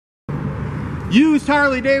Used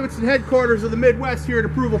Harley-Davidson headquarters of the Midwest here at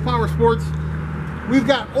Approval Power Sports. We've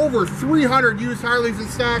got over 300 used Harleys in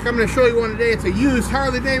stock. I'm going to show you one today. It's a used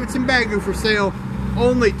Harley-Davidson Bagoo for sale.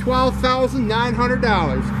 Only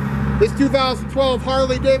 $12,900. This 2012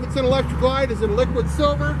 Harley-Davidson Electra Glide is in liquid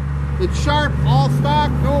silver. It's sharp, all stock,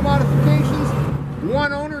 no modifications.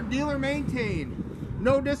 One owner, dealer maintained.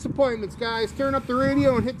 No disappointments, guys. Turn up the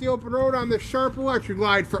radio and hit the open road on this sharp Electra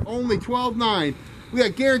Glide for only $12,900. We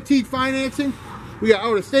got guaranteed financing. We got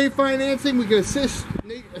out-of-state financing. We can assist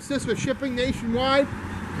with shipping nationwide.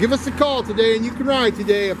 Give us a call today and you can ride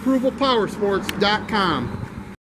today. ApprovalPowersports.com.